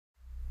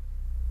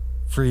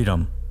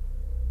Freedom.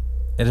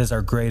 It is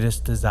our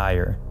greatest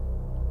desire.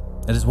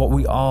 It is what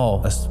we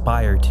all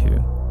aspire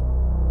to.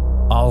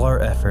 All our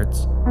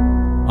efforts,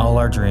 all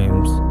our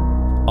dreams,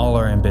 all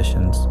our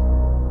ambitions.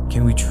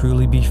 Can we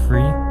truly be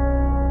free?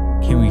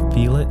 Can we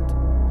feel it?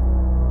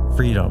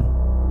 Freedom.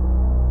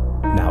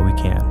 Now we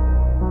can.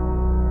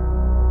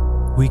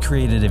 We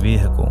created a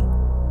vehicle,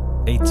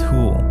 a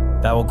tool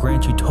that will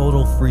grant you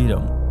total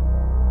freedom.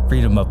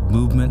 Freedom of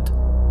movement,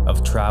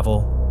 of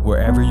travel,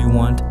 wherever you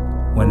want,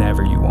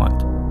 whenever you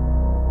want.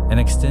 An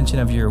extension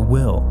of your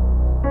will,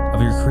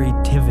 of your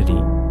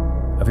creativity,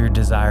 of your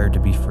desire to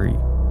be free.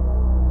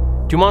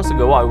 2 months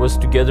ago, I was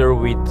together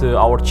with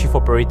our chief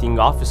operating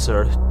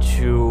officer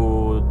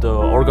to the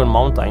Organ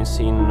Mountains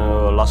in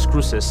Las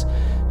Cruces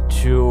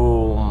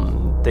to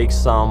take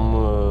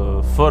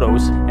some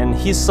photos, and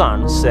his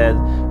son said,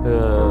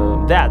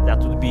 Dad, that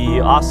would be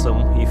awesome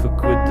if we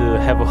could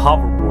have a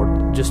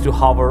hoverboard just to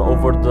hover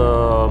over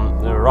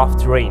the rough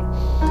terrain.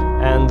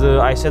 And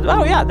I said,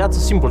 oh yeah, that's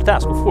a simple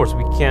task, of course,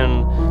 we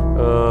can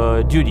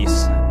do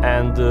this.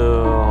 And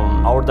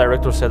our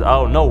director said,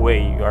 oh, no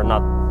way,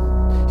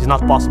 it's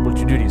not possible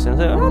to do this. And I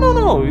said,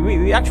 no,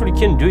 we actually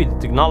can do it, the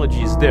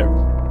technology is there.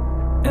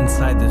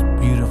 Inside this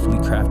beautifully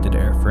crafted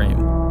airframe,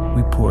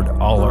 we poured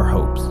all our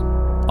hopes,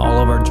 all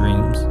of our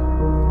dreams,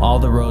 all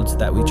the roads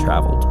that we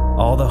traveled,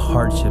 all the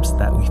hardships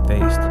that we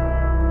faced,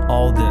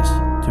 all this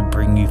to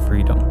bring you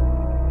freedom.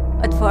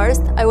 At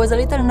first, I was a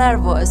little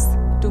nervous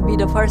to be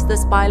the first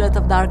test pilot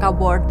of the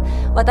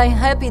ArcaBoard, but I'm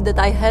happy that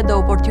I had the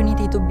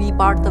opportunity to be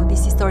part of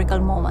this historical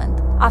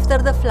moment. After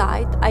the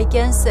flight, I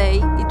can say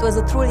it was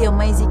a truly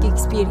amazing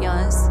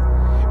experience,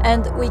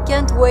 and we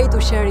can't wait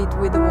to share it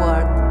with the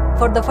world.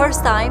 For the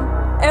first time,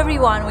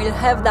 everyone will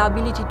have the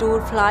ability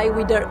to fly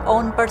with their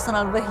own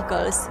personal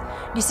vehicles.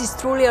 This is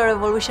truly a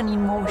revolution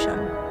in motion.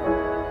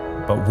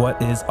 But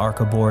what is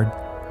ArcaBoard?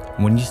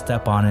 When you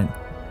step on it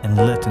and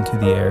lift into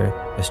the air,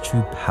 there's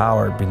true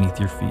power beneath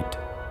your feet.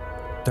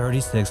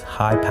 36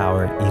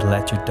 high-power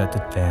electric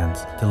ducted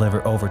fans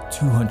deliver over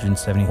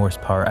 270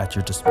 horsepower at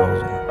your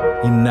disposal,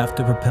 enough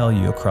to propel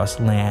you across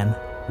land,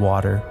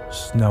 water,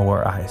 snow,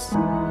 or ice.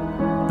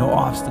 No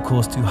obstacle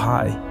is too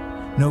high.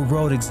 No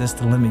road exists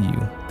to limit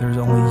you. There's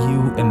only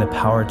you and the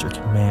power at your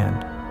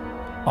command.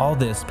 All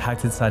this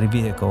packed inside a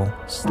vehicle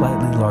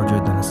slightly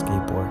larger than a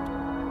skateboard.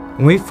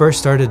 When we first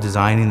started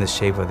designing the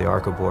shape of the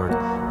ArcaBoard,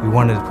 we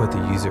wanted to put the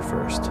user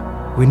first.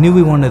 We knew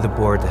we wanted the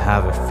board to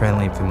have a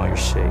friendly and familiar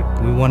shape.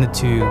 We wanted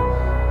to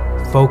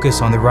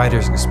focus on the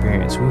rider's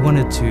experience. We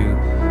wanted to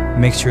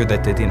make sure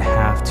that they didn't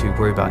have to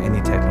worry about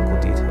any technical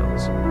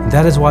details. And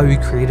that is why we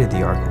created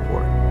the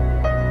ArcaBoard,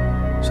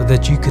 so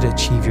that you could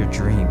achieve your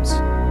dreams.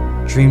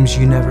 Dreams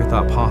you never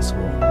thought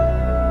possible.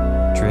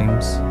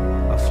 Dreams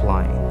of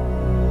flying.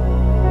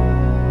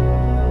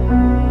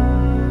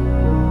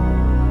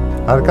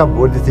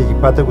 ArcaBoard este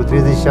echipată cu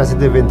 36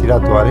 de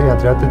ventilatoare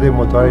antrenate de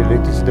motoare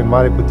electrice de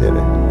mare putere.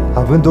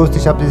 Având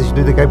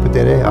 272 de cai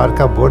putere,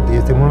 ArcaBoard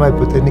este mult mai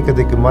puternică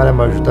decât marea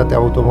majoritate a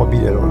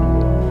automobilelor.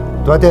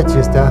 Toate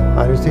acestea,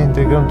 am reușit să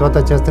integrăm toată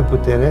această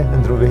putere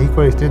într-un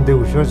vehicul extrem de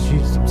ușor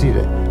și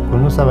subțire, cum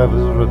nu s-a mai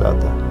văzut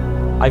vreodată.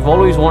 I've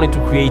always wanted to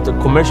create a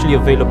commercially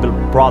available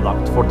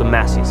product for the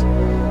masses.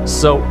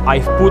 So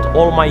I've put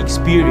all my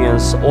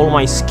experience, all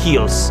my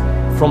skills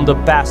from the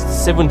past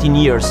 17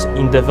 years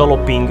in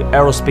developing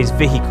aerospace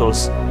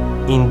vehicles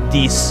in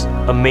this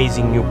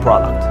amazing new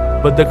product.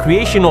 But the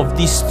creation of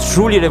this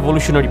truly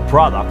revolutionary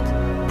product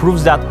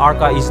proves that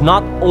Arca is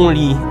not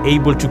only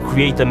able to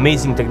create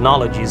amazing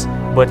technologies,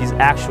 but is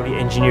actually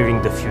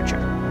engineering the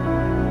future.